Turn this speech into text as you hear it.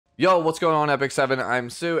Yo, what's going on, Epic 7?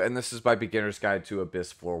 I'm Sue, and this is my beginner's guide to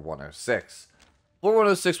Abyss Floor 106. Floor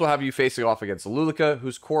 106 will have you facing off against Lulika,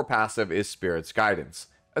 whose core passive is Spirit's Guidance.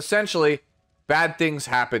 Essentially, bad things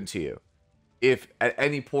happen to you if at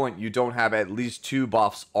any point you don't have at least 2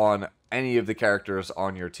 buffs on any of the characters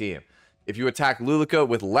on your team. If you attack Lulika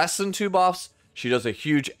with less than 2 buffs, she does a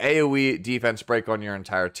huge AoE defense break on your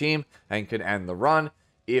entire team and can end the run.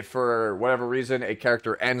 If for whatever reason a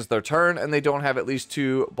character ends their turn and they don't have at least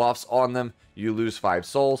 2 buffs on them, you lose 5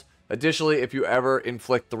 souls. Additionally, if you ever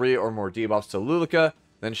inflict 3 or more debuffs to Lulika,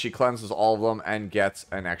 then she cleanses all of them and gets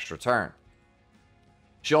an extra turn.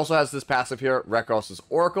 She also has this passive here, Rekos'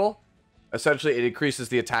 Oracle. Essentially, it increases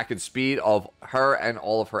the attack and speed of her and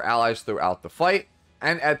all of her allies throughout the fight.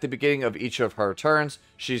 And at the beginning of each of her turns,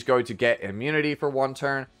 she's going to get immunity for 1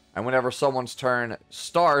 turn. And whenever someone's turn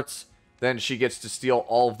starts, then she gets to steal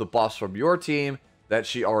all of the buffs from your team that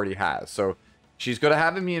she already has. So she's going to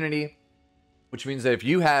have immunity, which means that if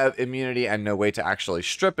you have immunity and no way to actually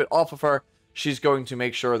strip it off of her, she's going to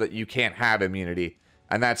make sure that you can't have immunity.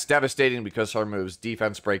 And that's devastating because her moves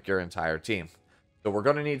defense break your entire team. So we're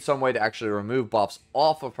going to need some way to actually remove buffs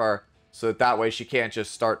off of her so that way she can't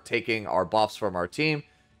just start taking our buffs from our team,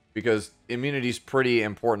 because immunity is pretty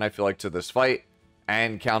important, I feel like, to this fight,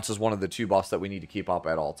 and counts as one of the 2 buffs that we need to keep up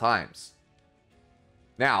at all times.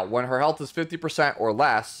 Now, when her health is 50% or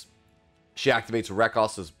less, she activates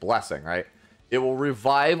Rekos' Blessing, right? It will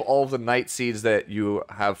revive all of the Night Seeds that you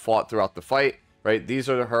have fought throughout the fight, right? These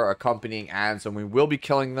are her accompanying ads, and we will be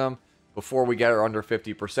killing them before we get her under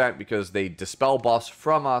 50% because they dispel buffs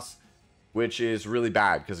from us, which is really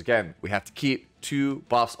bad because, again, we have to keep 2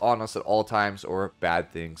 buffs on us at all times or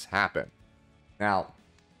bad things happen. Now,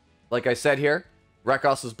 like I said here,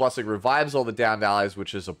 Rekos' Blessing revives all the downed allies,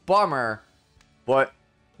 which is a bummer, but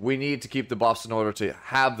we need to keep the buffs in order to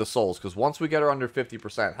have the souls, because once we get her under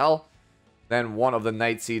 50% health, then one of the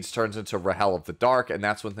Night Seeds turns into Rahel of the Dark, and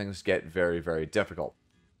that's when things get very, very difficult.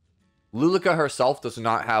 Lulika herself does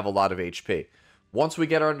not have a lot of HP. Once we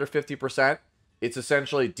get her under 50%, it's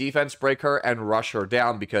essentially defense break her and rush her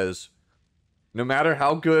down, because no matter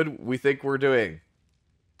how good we think we're doing,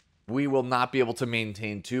 we will not be able to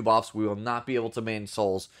maintain 2 buffs. We will not be able to maintain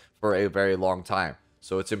souls for a very long time.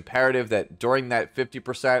 So it's imperative that during that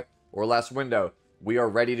 50% or less window, we are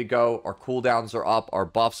ready to go. Our cooldowns are up, our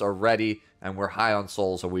buffs are ready, and we're high on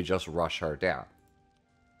souls, and we just rush her down.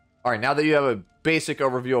 Alright, now that you have a basic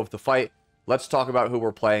overview of the fight, let's talk about who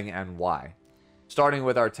we're playing and why. Starting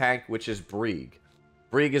with our tank, which is Brieg.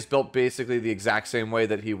 Brieg is built basically the exact same way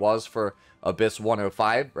that he was for Abyss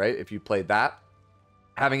 105, right? If you played that.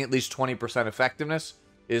 Having at least 20% effectiveness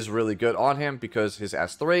is really good on him because his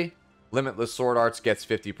S3, Limitless Sword Arts, gets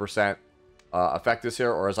 50% effectiveness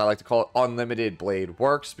here, or as I like to call it, Unlimited Blade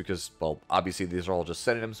Works, because, well, obviously these are all just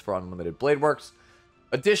synonyms for Unlimited Blade Works.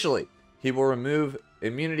 Additionally, he will remove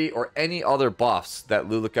immunity or any other buffs that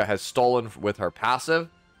Lulika has stolen with her passive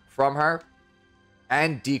from her,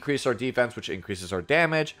 and decrease our defense, which increases our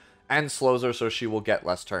damage, and slows her so she will get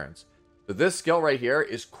less turns. So this skill right here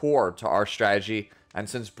is core to our strategy, and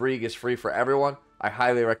since Brieg is free for everyone, I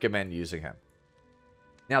highly recommend using him.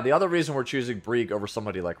 Now, the other reason we're choosing Brieg over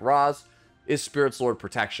somebody like Raz is Spirit's Lord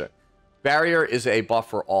Protection. Barrier is a buff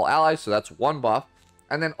for all allies, so that's 1 buff.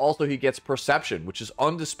 And then also he gets Perception, which is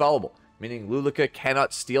undispellable, meaning Lulika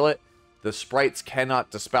cannot steal it, the sprites cannot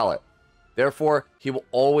dispel it. Therefore, he will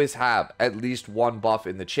always have at least 1 buff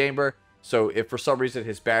in the chamber, so if for some reason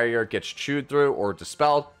his barrier gets chewed through or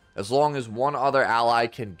dispelled, as long as 1 other ally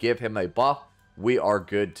can give him a buff, we are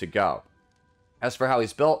good to go. As for how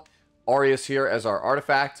he's built, Aureus here as our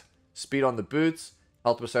artifact, speed on the boots,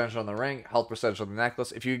 health percentage on the ring, health percentage on the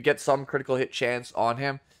necklace. If you get some critical hit chance on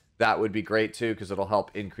him, that would be great too, because it'll help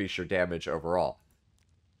increase your damage overall.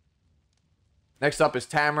 Next up is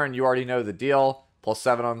Tamarin. You already know the deal.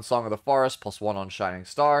 +7 on Song of the Forest, +1 on Shining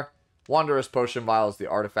Star. Wondrous Potion Vial is the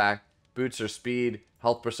artifact. Boots are speed,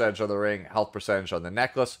 health percentage on the ring, health percentage on the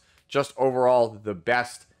necklace. Just overall the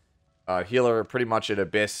best healer pretty much in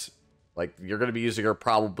Abyss. Like, you're going to be using her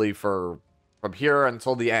probably from here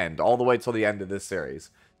until the end, all the way till the end of this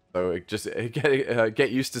series. So just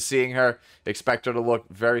get used to seeing her. Expect her to look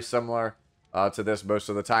very similar to this most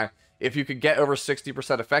of the time. If you could get over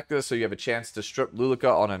 60% effectiveness, so you have a chance to strip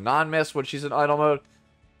Lulika on a non-miss when she's in idle mode,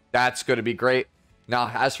 that's going to be great.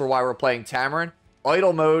 Now, as for why we're playing Tamarin,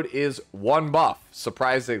 idle mode is 1 buff,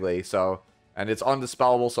 surprisingly. So, and it's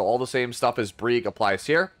undispellable, so all the same stuff as Brieg applies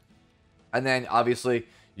here. And then, obviously,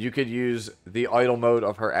 you could use the idle mode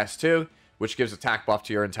of her S2, which gives attack buff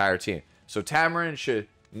to your entire team. So Tamarin should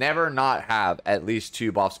never not have at least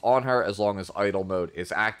 2 buffs on her as long as idle mode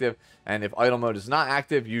is active. And if idle mode is not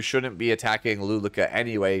active, you shouldn't be attacking Luluka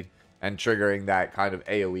anyway and triggering that kind of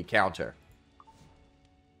AoE counter.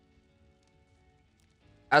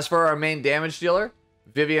 As for our main damage dealer,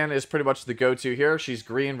 Vivienne is pretty much the go-to here. She's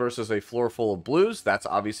green versus a floor full of blues. That's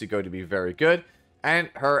obviously going to be very good. And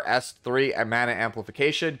her S3 and mana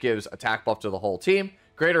amplification gives attack buff to the whole team,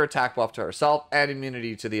 greater attack buff to herself, and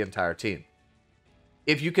immunity to the entire team.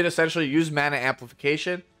 If you can essentially use mana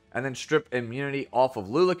amplification and then strip immunity off of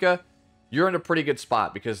Luluka, you're in a pretty good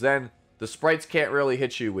spot, because then the sprites can't really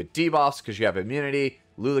hit you with debuffs because you have immunity.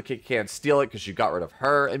 Luluka can't steal it because you got rid of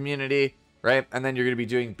her immunity, right? And then you're going to be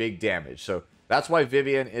doing big damage. So that's why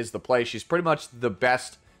Vivienne is the play. She's pretty much the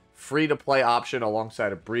best free-to-play option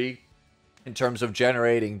alongside of Brieg in terms of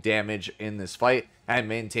generating damage in this fight and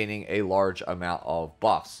maintaining a large amount of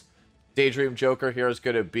buffs. Daydream Joker here is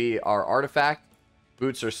going to be our artifact.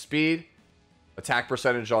 Boots are speed, attack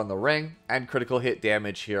percentage on the ring, and critical hit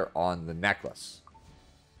damage here on the necklace.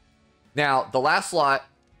 Now, the last slot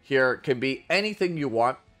here can be anything you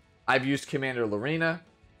want. I've used Commander Lorena.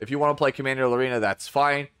 If you want to play Commander Lorena, that's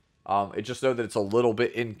fine. Just know that it's a little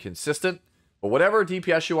bit inconsistent. But whatever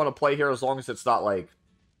DPS you want to play here, as long as it's not like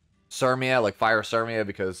Sirmia, like Fire Sirmia,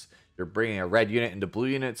 because you're bringing a red unit into blue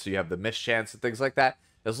unit, so you have the miss chance and things like that.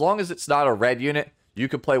 As long as it's not a red unit, you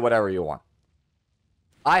can play whatever you want.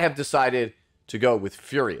 I have decided to go with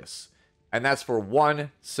Furious, and that's for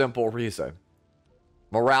one simple reason.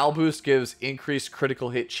 Morale boost gives increased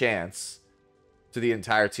critical hit chance to the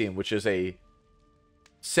entire team, which is a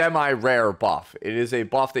semi-rare buff. It is a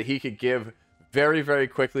buff that he could give very, very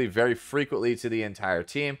quickly, very frequently to the entire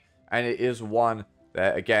team, and it is one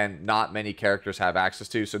that, again, not many characters have access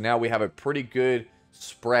to. So now we have a pretty good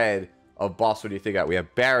spread of buffs. What do you think of? We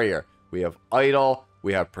have Barrier, we have Idle,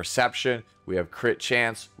 we have Perception, we have Crit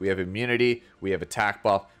Chance, we have Immunity, we have Attack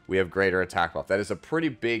Buff, we have Greater Attack Buff. That is a pretty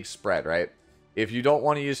big spread, right? If you don't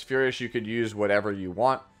want to use Furious, you could use whatever you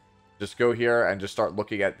want. Just go here and just start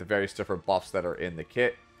looking at the various different buffs that are in the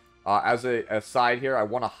kit. As a aside here, I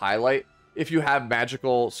want to highlight, if you have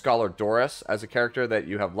Magical Scholar Doris as a character that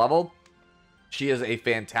you have leveled, she is a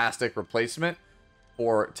fantastic replacement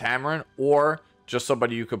for Tamarin, or just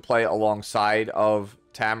somebody you could play alongside of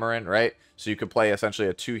Tamarin, right? So you could play essentially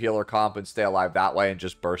a 2-healer comp and stay alive that way and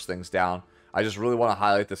just burst things down. I just really want to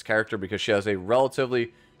highlight this character because she has a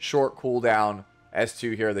relatively short cooldown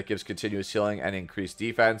S2 here that gives continuous healing and increased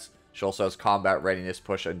defense. She also has combat readiness,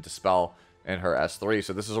 push, and dispel in her S3.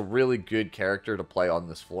 So this is a really good character to play on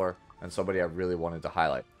this floor and somebody I really wanted to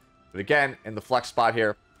highlight. But again, in the flex spot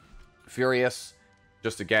here, Furious,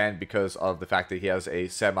 just again because of the fact that he has a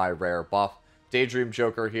semi-rare buff. Daydream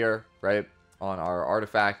Joker here, right, on our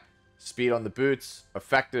artifact. Speed on the boots,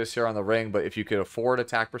 effectiveness here on the ring, but if you could afford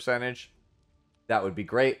attack percentage, that would be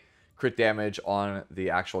great. Crit damage on the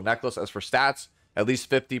actual necklace. As for stats, at least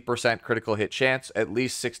 50% critical hit chance, at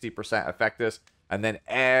least 60% effectiveness, and then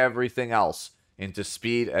everything else into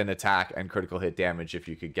speed and attack and critical hit damage if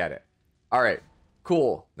you could get it. All right,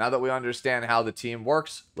 cool. Now that we understand how the team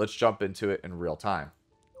works, let's jump into it in real time.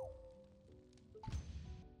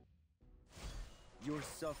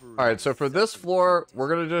 Alright, so for this floor, we're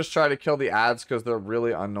going to just try to kill the ads because they're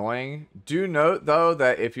really annoying. Do note, though,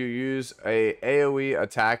 that if you use a AoE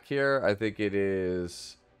attack here, I think it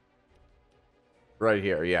is right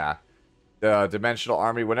here, yeah. The Dimensional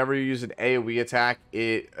Army, whenever you use an AoE attack,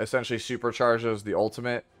 it essentially supercharges the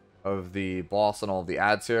ultimate of the boss and all of the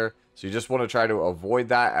ads here. So you just want to try to avoid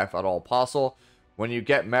that if at all possible. When you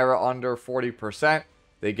get Mera under 40%,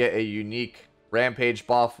 they get a unique Rampage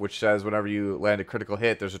buff, which says whenever you land a critical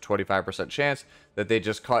hit, there's a 25% chance that they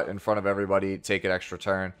just cut in front of everybody, take an extra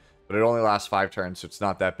turn. But it only lasts 5 turns, so it's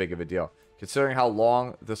not that big of a deal. Considering how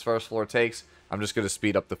long this first floor takes, I'm just going to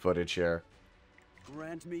speed up the footage here.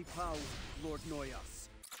 Grant me power, Lord Noyas.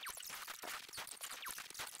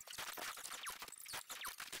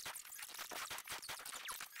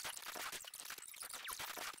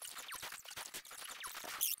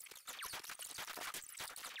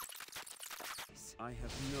 I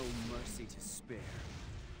have no mercy to spare.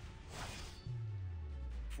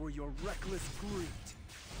 For your reckless greed.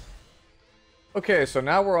 Okay, so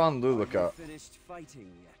now we're on Luluka.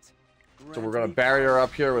 So we're going to barrier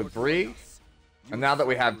up here with Brieg. And now that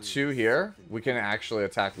we have 2 here, we can actually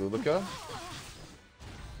attack Luluka.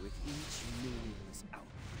 With each meaningless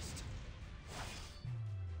outburst,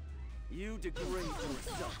 you degrade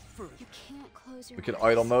yourself further. We can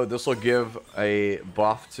idle mode. This will give a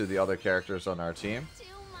buff to the other characters on our team.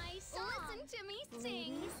 Listen to me sing.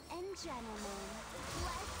 Ladies and gentlemen,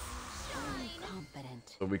 let's shine.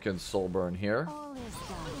 confident. So we can soul burn here. All is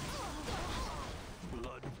done.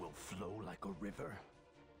 Blood will flow like a river.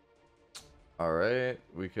 Alright,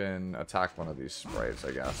 we can attack one of these sprites,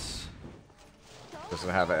 I guess. Doesn't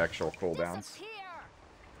have an actual cooldowns.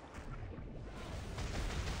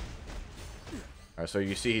 Alright, so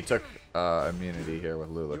you see he took immunity here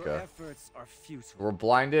with Your Luluka. efforts are futile. We're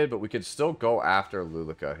blinded, but we could still go after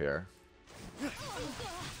Luluka here.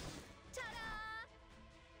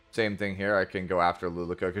 Same thing here, I can go after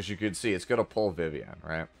Luluka, because you can see it's going to pull Vivian,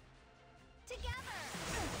 right?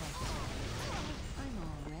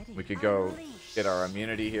 We could go get our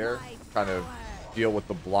immunity here, kind of deal with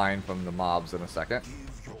the blind from the mobs in a second.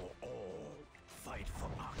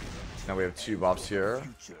 Now we have 2 buffs here.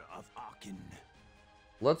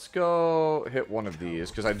 Let's go hit one of these,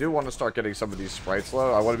 because I do want to start getting some of these sprites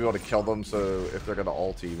low. I want to be able to kill them, so if they're going to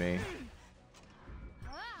ulti me.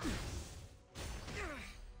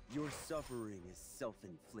 Your suffering is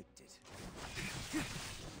self-inflicted.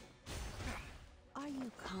 Are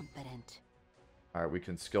you confident? Alright, we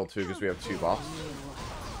can skill 2 because we have 2 buffs.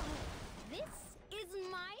 This is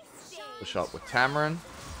my stage. Push up with Tamarin.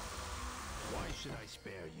 Why should I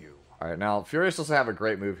spare you? Alright, now Furious doesn't have a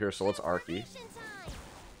great move here, so let's Arky.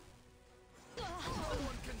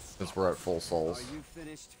 Since we're at full souls. Are you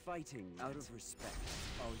finished fighting? Out of respect,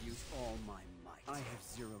 I'll use all my might. I have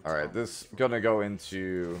 0 Alright, this gonna go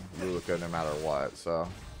into Luluka no matter what, so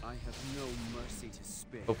I have no mercy to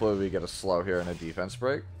spare. hopefully we get a slow here and a defense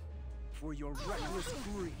break. For your reckless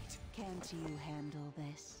greed. Can't you handle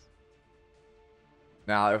this?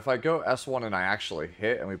 Now, if I go S1 and I actually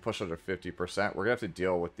hit and we push under 50%, we're gonna have to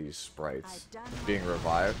deal with these sprites being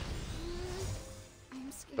revived.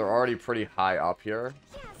 I'm scared. They're already pretty high up here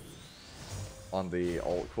on the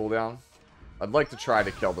ult cooldown. I'd like to try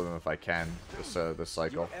to kill them if I can this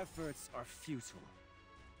cycle. Your efforts are futile.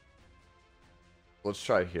 Let's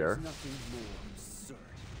try here. There's nothing more absurd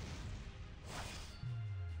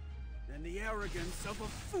than the arrogance of a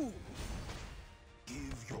fool.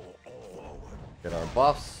 Give your all. Get our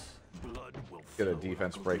buffs. Blood will Get a flow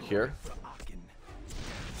defense like break river here. for Aachen.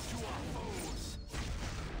 To our foes.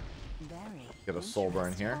 Very. Get a soul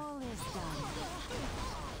burn here. All is done.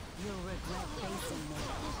 You'll regret facing me.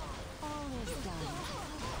 All is done.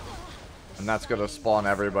 And that's gonna spawn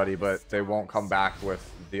everybody, but they won't come back with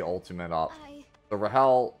the ultimate up. The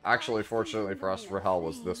Rahel, actually, fortunately for us, Rahel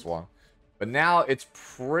was this one. But now it's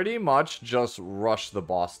pretty much just rush the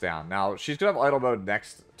boss down. Now, she's gonna have idle mode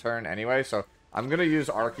next turn anyway, so I'm gonna use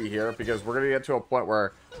Arky here because we're gonna get to a point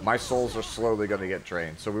where my souls are slowly gonna get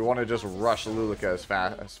drained. So we want to just rush Luluka as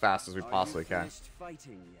fast as we possibly can. Finished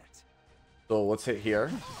fighting yet? So let's hit here.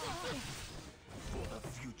 For the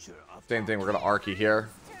future of Same thing, we're gonna Arky here.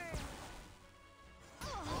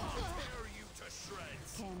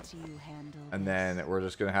 Can't you handle And then we're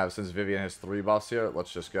just gonna have, since Vivian has 3 buffs here,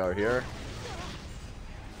 let's just go here.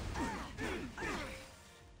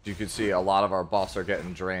 You can see a lot of our buffs are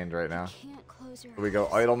getting drained right now. Can't close your Here we go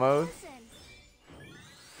eyes. idle mode. Listen.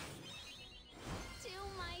 To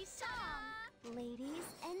my song. Ladies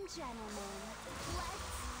and gentlemen,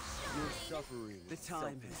 your let's shine. suffering, the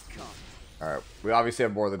time has come. Alright, we obviously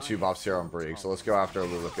have more than 2 buffs here on Brieg, so let's go after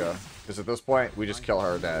Luluka. Because at this point, we just kill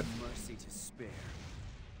her dead. Mercy to spare.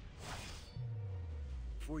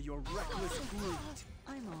 For your reckless greed.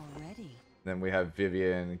 I'm all ready. Then we have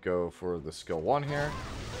Vivian go for the skill 1 here.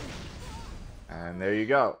 And there you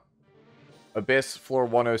go. Abyss floor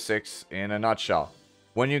 106 in a nutshell.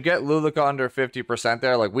 When you get Luluka under 50%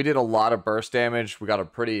 there, like we did a lot of burst damage. We got a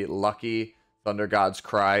pretty lucky Thunder God's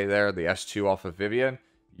Cry there, the S2 off of Vivian.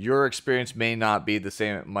 Your experience may not be the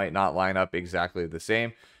same. It might not line up exactly the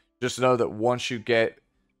same. Just know that once you get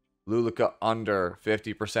Luluka under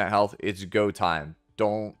 50% health, it's go time.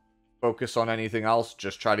 Don't focus on anything else.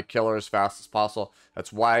 Just try to kill her as fast as possible.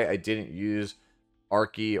 That's why I didn't use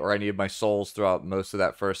Arky or any of my souls throughout most of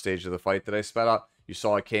that first stage of the fight that I sped up. You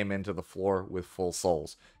saw I came into the floor with full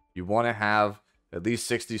souls. You want to have at least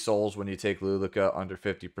 60 souls when you take Luluka under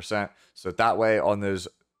 50%. So that way on those,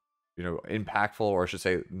 you know, impactful, or I should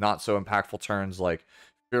say not so impactful turns like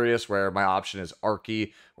Furious, where my option is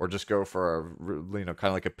Arky or just go for a, you know, kind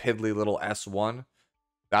of like a piddly little S1.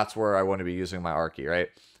 That's where I want to be using my Arky, right?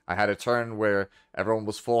 I had a turn where everyone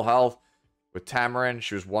was full health. With Tamarin,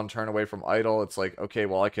 she was 1 turn away from idle. It's like, okay,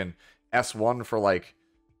 well, I can S1 for like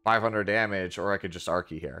 500 damage, or I could just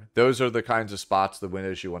Arky here. Those are the kinds of spots, the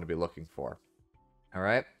windows you want to be looking for. All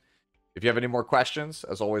right? If you have any more questions,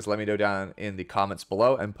 as always, let me know down in the comments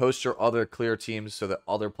below, and post your other clear teams so that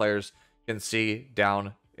other players can see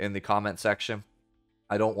down in the comment section.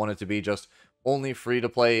 I don't want it to be just only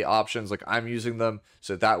free-to-play options. Like, I'm using them,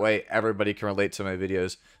 so that way everybody can relate to my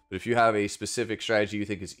videos. But if you have a specific strategy you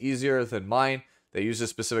think is easier than mine, that uses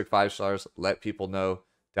specific 5 stars, let people know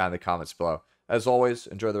down in the comments below. As always,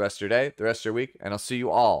 enjoy the rest of your day, the rest of your week, and I'll see you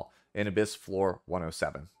all in Abyss Floor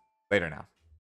 107. Later now.